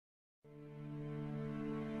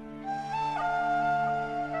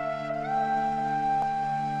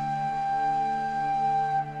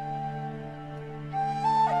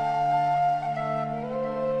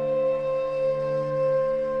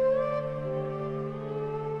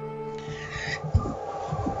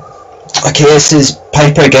Okay, this is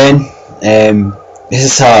Piper again. This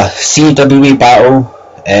is a CWE battle.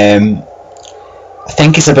 I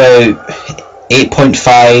think it's about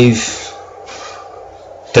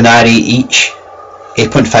 8.5 denarii each,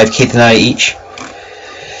 8.5k denarii each.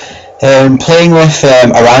 Playing with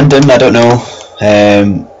a random, I don't know.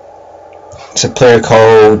 It's a player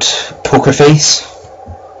called Pokerface.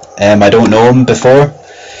 I don't know him before,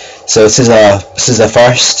 so this is a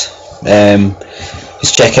first.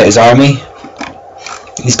 Just check out his army.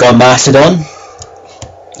 He's got Mastodon,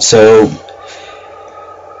 so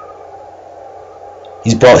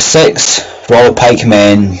he's brought 6 Royal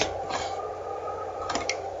Pikemen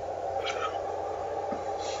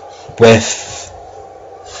with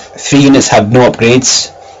 3 units have no upgrades,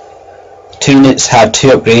 2 units have 2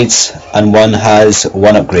 upgrades, and 1 has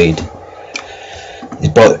 1 upgrade. He's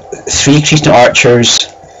brought 3 Cretan Archers,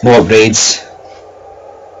 no upgrades,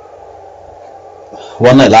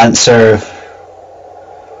 1 Light Lancer,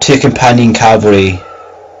 2 Companion Cavalry,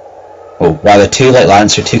 oh rather 2 Light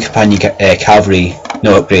Lancer, 2 Companion Cavalry,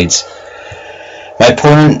 no upgrades. My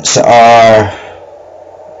opponents are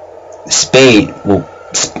Spain, well,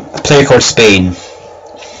 a player called Spain.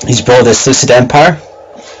 He's brought the Seleucid Empire,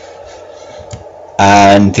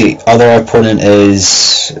 and the other opponent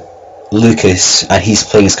is Lukas, and he's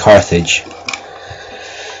playing as Carthage.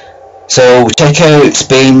 So check out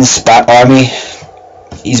Spain's back army.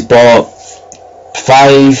 He's brought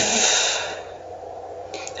 5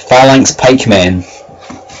 phalanx pikemen,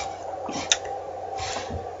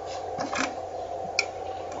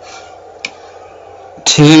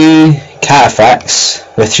 2 cataphracts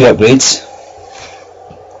with 3 upgrades,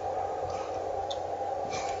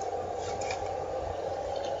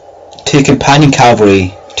 2 companion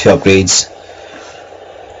cavalry, 2 upgrades,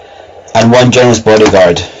 and 1 general's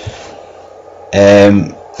bodyguard.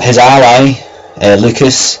 His ally,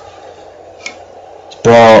 Lukas,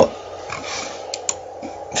 brought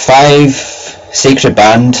 5 Sacred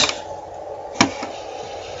Band, 3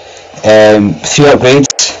 upgrades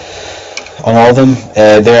on all of them.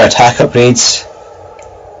 Their attack upgrades,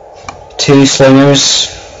 2 Slingers,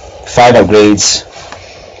 5 upgrades,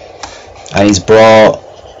 and he's brought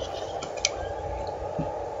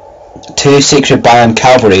 2 Sacred Band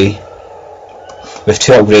Cavalry with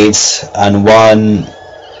 2 upgrades and 1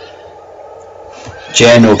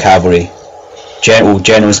 General Cavalry,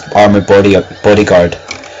 General's Armoured Bodyguard.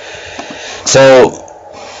 So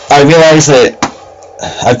I realise that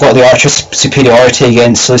I've got the Archer's superiority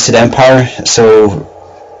against Seleucid Empire, so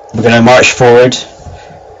we're going to march forward,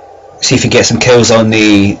 see if we get some kills on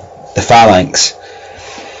the phalanx.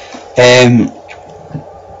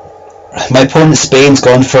 My opponent Spain's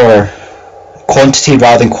gone for quantity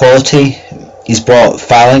rather than quality. He's brought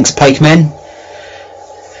phalanx pikemen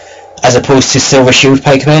as opposed to silver shield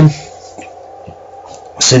pikemen.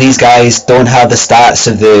 So these guys don't have the stats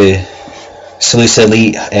of the Seleucid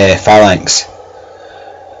elite phalanx,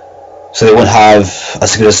 so they won't have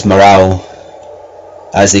as good as morale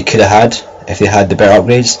as they could have had if they had the better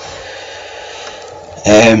upgrades.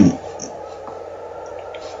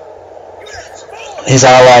 His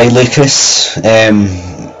ally Lukas,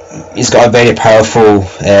 he's got a very powerful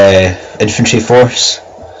infantry force,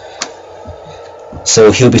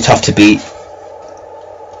 so he'll be tough to beat.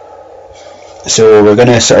 So we're going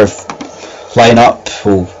to sort of line up,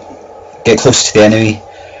 we'll get close to the enemy.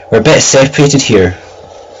 We're a bit separated here,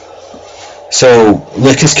 so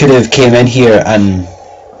Lukas could have came in here and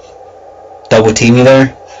double teamed me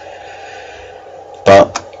there,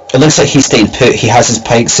 but it looks like he's staying put. He has his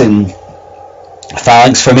pikes in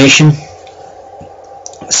phalanx formation,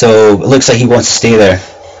 so it looks like he wants to stay there.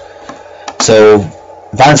 So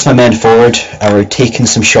advance my men forward, and we're taking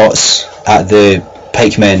some shots at the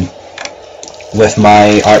pikemen with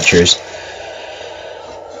my archers.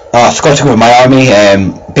 I forgot to go with my army.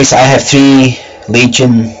 Basically I have 3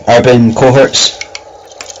 Legion urban cohorts,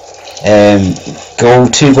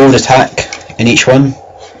 2 gold attack in each one,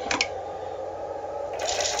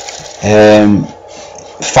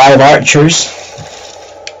 5 archers.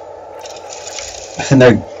 I think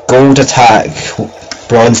they're gold attack,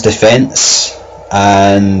 bronze defense,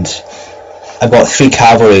 and I've got 3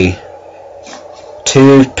 cavalry,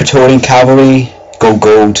 2 Praetorian cavalry,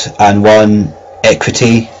 gold, and 1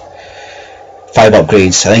 equity, 5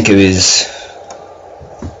 upgrades. I think it was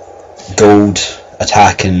gold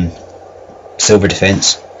attack and silver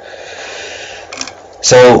defense.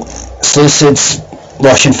 So Seleucid's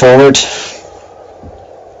rushing forward.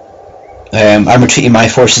 I'm retreating my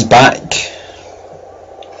forces back.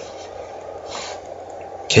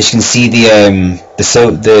 As you can see,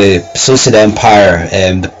 the Seleucid Empire,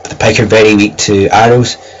 the pike are very weak to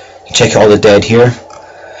arrows. You can check out all the dead here.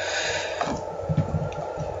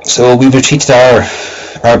 So we've retreated our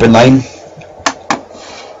urban line,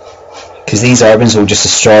 because these urbans will just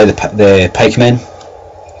destroy the pikemen.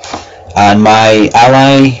 And my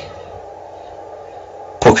ally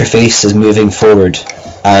Pokerface is moving forward,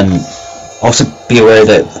 and also be aware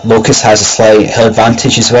that Lukas has a slight hill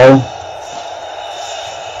advantage as well.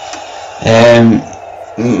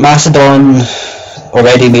 Macedon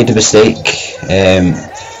already made a mistake.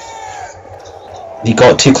 He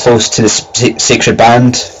got too close to the sacred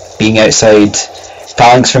band, being outside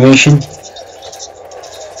phalanx formation.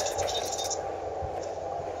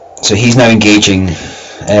 So he's now engaging.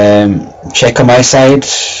 Check on my side.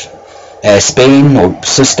 Spain, or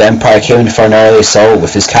Seleucid Empire, came in for an early assault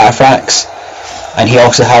with his cataphracts, and he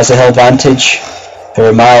also has a hill advantage.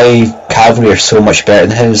 However, my cavalry are so much better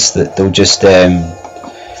than his that they'll just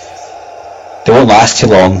they won't last too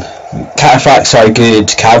long. Cataphracts are good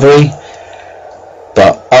cavalry,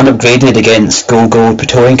 but unupgraded against gold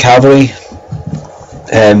Praetorian cavalry,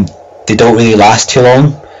 they don't really last too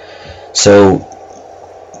long. So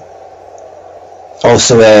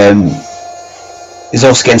also he's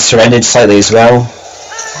also getting surrendered slightly as well.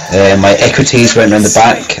 My equities went around the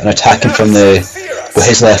back and attacking from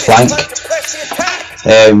his left flank.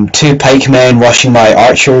 2 pikemen rushing my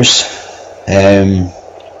archers.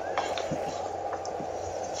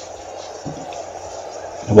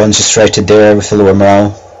 One's just routed there with the lower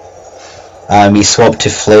morale. He swapped to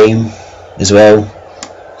flame as well.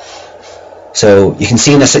 So you can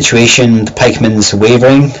see in this situation the pikeman's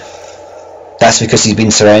wavering. That's because he's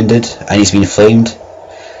been surrounded and he's been flamed.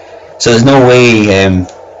 So there's no way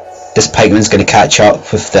this pikeman's going to catch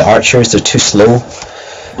up with the archers. They're too slow.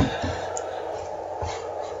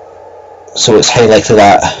 So it's highly likely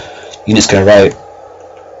that unit's going to rout.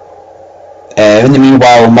 In the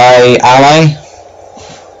meanwhile, my ally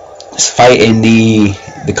is fighting the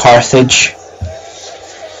Carthage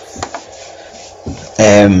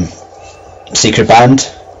Sacred Band.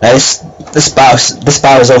 Now this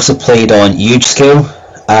battle is also played on huge scale,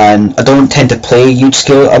 and I don't tend to play huge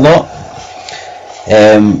scale a lot.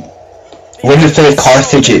 When you play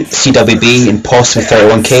Carthage at CWB and possibly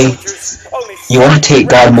 31k, you want to take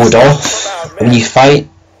guard mode off when you fight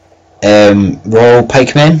Royal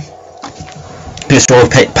Pikemen, because Royal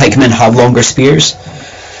Pikemen have longer spears.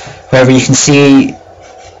 However, you can see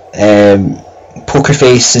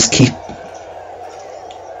Pokerface is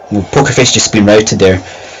Pokerface just been routed there.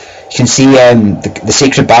 You can see the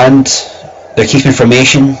Sacred Band, they're keeping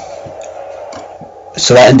formation,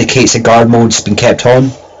 so that indicates the guard mode's been kept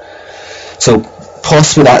on. So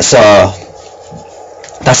possibly that's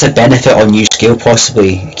a benefit on huge scale,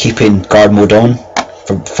 possibly keeping guard mode on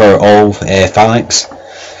for all phalanx.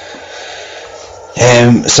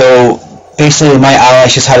 So basically my ally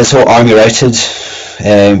just had his whole army routed.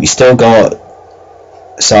 He's still got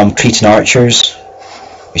some Cretan archers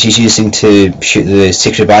which he's using to shoot the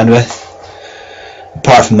Sacred Band with.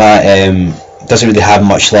 Apart from that, doesn't really have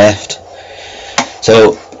much left.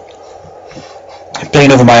 So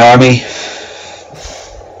bringing over my army.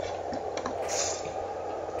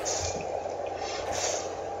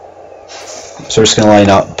 So we're just going to line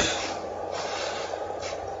up.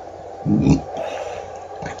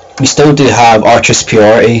 We still do have archer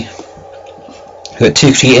superiority. We've got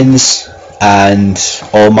 2 Cretans and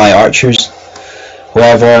all my archers.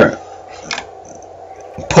 However,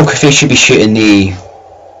 Pokerface should be shooting the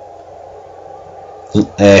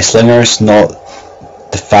slingers, not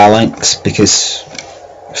the phalanx, because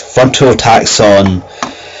frontal attacks on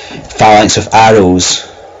phalanx with arrows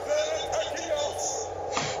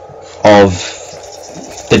of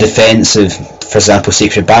the defense of, for example,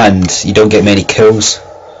 Sacred Band, you don't get many kills.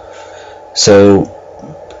 So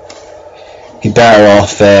you're better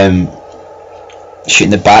off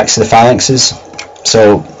shooting the backs of the phalanxes.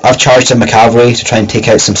 So I've charged in my cavalry to try and take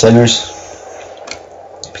out some slingers,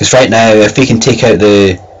 because right now if we can take out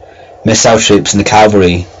the missile troops and the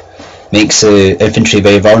cavalry, makes the infantry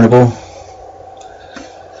very vulnerable.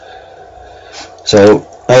 So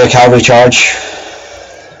another cavalry charge.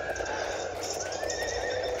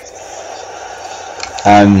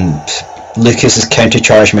 Lukas has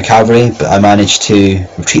counter-charged my cavalry, but I managed to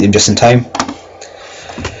retreat them just in time.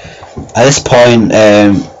 At this point,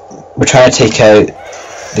 we're trying to take out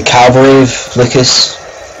the cavalry of Lukas.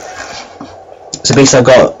 So basically I've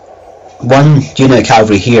got 1 unit of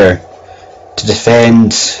cavalry here to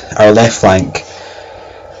defend our left flank.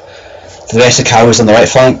 The rest of the cavalry is on the right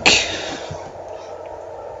flank.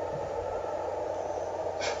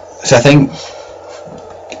 So I think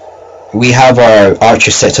we have our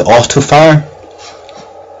archers set to auto fire,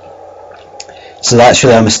 so that's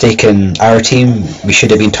really a mistake in our team. We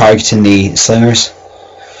should have been targeting the slingers,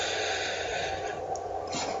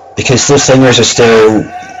 because those slingers are still,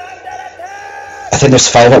 I think there's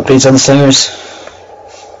 5 upgrades on the slingers,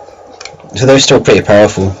 so they're still pretty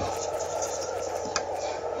powerful.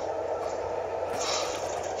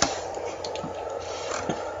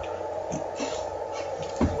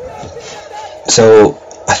 So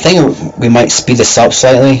I think we might speed this up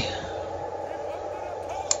slightly.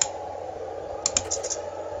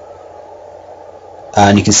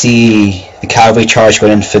 And you can see the cavalry charge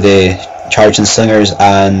going in for the charging slingers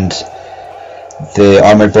and the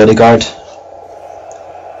armoured bodyguard.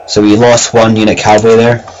 So we lost 1 unit cavalry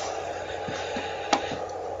there.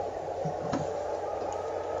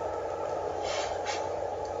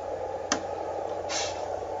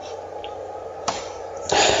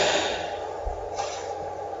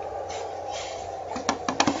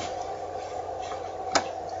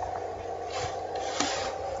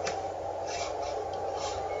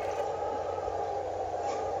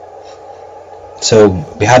 So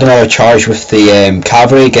we had another charge with the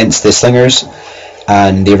cavalry against the slingers,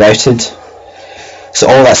 and they routed. So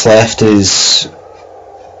all that's left is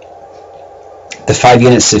the 5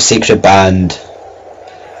 units of Sacred Band,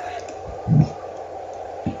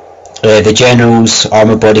 the generals,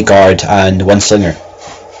 armor bodyguard, and 1 slinger.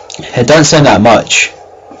 It doesn't sound that much,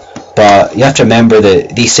 but you have to remember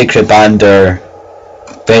that these Sacred Band are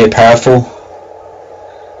very powerful.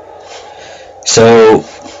 So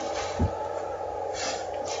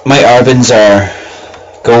my Urbans are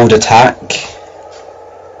gold attack.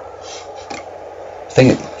 I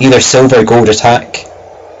think either silver or gold attack.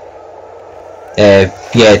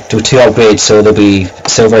 Yeah, do 2 upgrades, so they'll be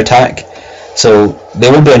silver attack. So they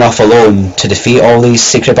won't be enough alone to defeat all these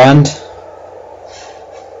Sacred Band.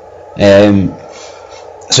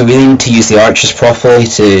 So we need to use the archers properly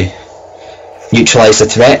to neutralise the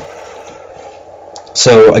threat.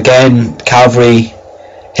 So again, cavalry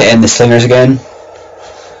hitting the slingers again.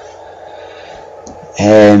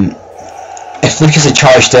 If Lukas had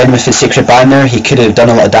charged in with his Sacred Band there, he could have done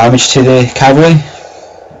a lot of damage to the cavalry,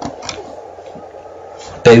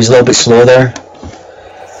 but he was a little bit slow there.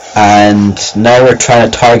 And now we're trying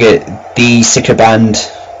to target the Sacred Band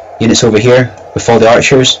units over here with all the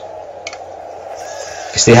archers,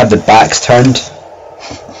 because they have the backs turned.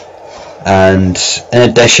 And in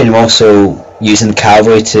addition, we're also using the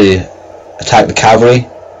cavalry to attack the cavalry,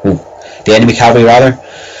 well, the enemy cavalry rather.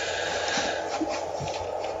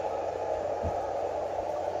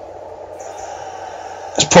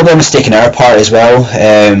 It's probably a mistake on our part as well.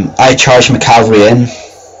 I charged my cavalry in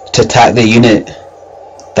to attack the unit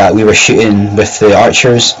that we were shooting with the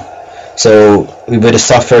archers, so we would have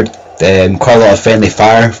suffered quite a lot of friendly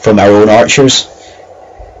fire from our own archers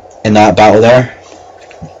in that battle there.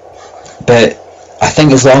 But I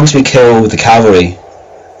think as long as we kill the cavalry,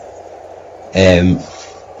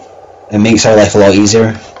 it makes our life a lot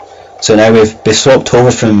easier. So now we've swapped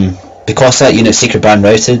over from, because that unit Sacred Band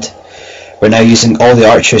routed, we're now using all the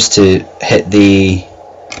archers to hit the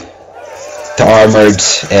armoured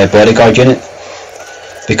bodyguard unit,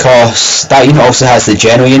 because that unit also has the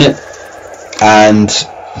general unit, and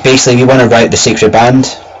basically we want to rout the Sacred Band.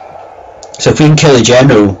 So if we can kill the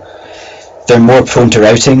general, they're more prone to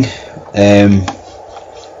routing.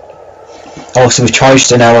 Also we've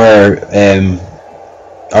charged in our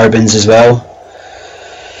Urbans as well.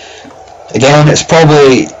 Again, it's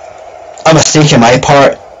probably a mistake on my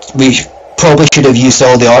part. We probably should have used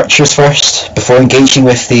all the archers first before engaging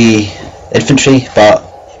with the infantry, but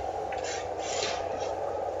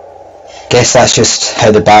guess that's just how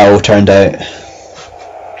the battle turned out.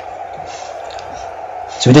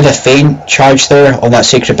 So we did a feint charge there on that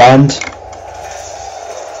Sacred Band,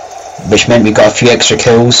 which meant we got a few extra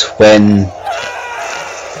kills when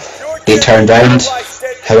they turned round.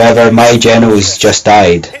 However, my generals just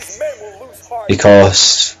died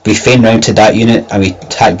because we feint mounted that unit and we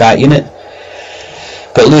attacked that unit.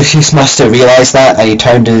 But Lukas must have realised that, and he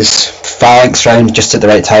turned his phalanx round just at the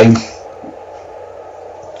right time.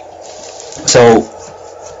 So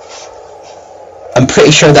I'm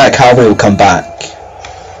pretty sure that cavalry will come back.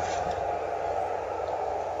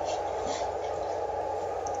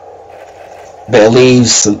 But it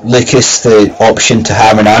leaves Lukas the option to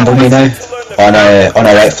hammer and anvil me now on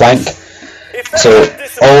our right flank. So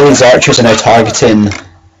all these archers are now targeting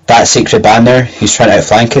that Sacred Band there who's trying to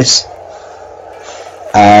outflank us,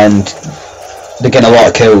 and they're getting a lot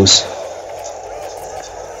of kills.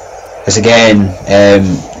 Because again,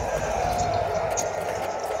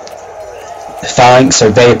 phalanx are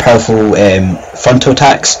very powerful frontal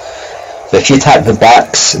attacks, But if you attack with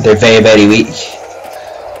backs, they're very, very weak.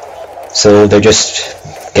 So they're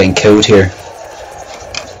just getting killed here.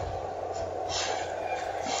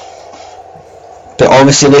 But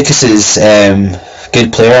obviously Lukas is a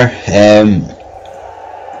good player.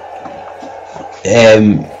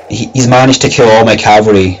 He's managed to kill all my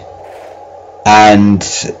cavalry, and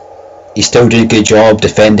he's still doing a good job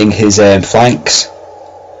defending his flanks.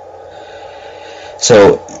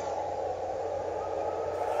 So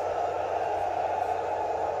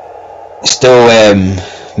still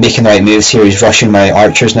making the right moves here. He's rushing my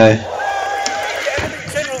archers now.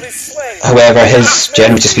 However, his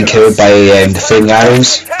general's just been killed by the flaming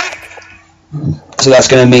arrows, so that's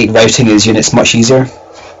going to make routing his units much easier.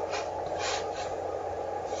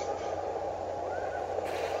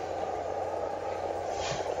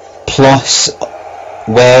 Plus,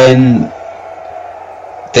 when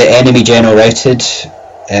the enemy general routed,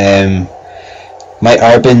 my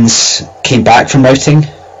urbans came back from routing.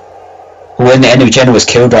 When the enemy general was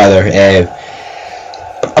killed, rather.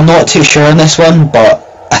 I'm not too sure on this one, but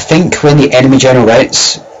I think when the enemy general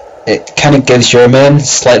routs, it kind of gives your men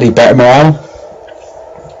slightly better morale.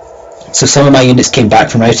 So some of my units came back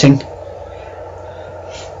from routing.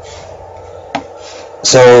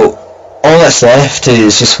 So all that's left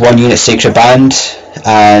is just one unit Sacred Band,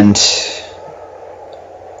 and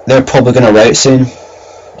they're probably going to rout soon.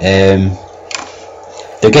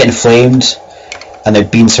 They're getting flamed, and they're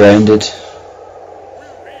being surrounded.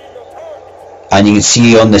 And you can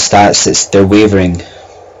see on the stats that they're wavering.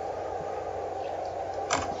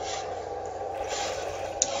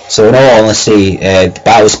 So in all honesty, the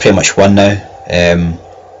battle's pretty much won now.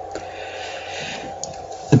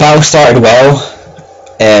 The battle started well.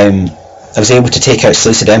 I was able to take out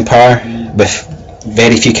Seleucid Empire with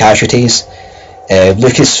very few casualties.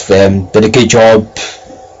 Lukas did a good job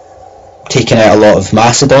taking out a lot of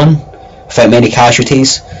Macedon without many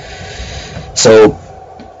casualties. So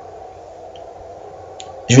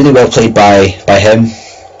it was really well played by him.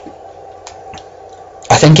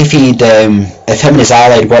 I think if him and his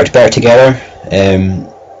ally worked better together,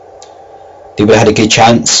 they would have had a good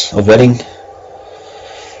chance of winning. He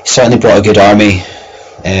certainly brought a good army,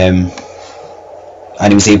 and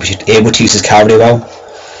he was able to use his cavalry well.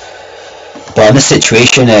 But in this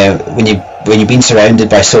situation, when you're being surrounded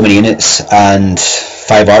by so many units and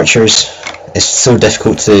 5 archers, it's so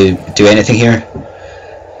difficult to do anything here.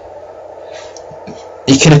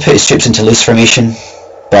 He could have put his troops into loose formation,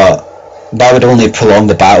 but that would only prolong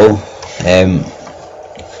the battle.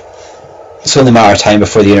 It's only a matter of time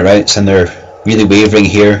before the unit routs, and they're really wavering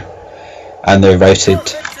here, and they're routed.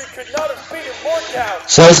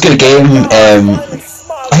 So that was a good game.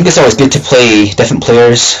 I think it's always good to play different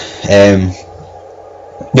players.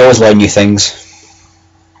 You always learn new things.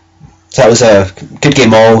 So that was a good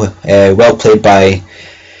game all. Well played by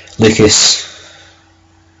Lukas.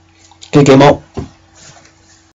 Good game all.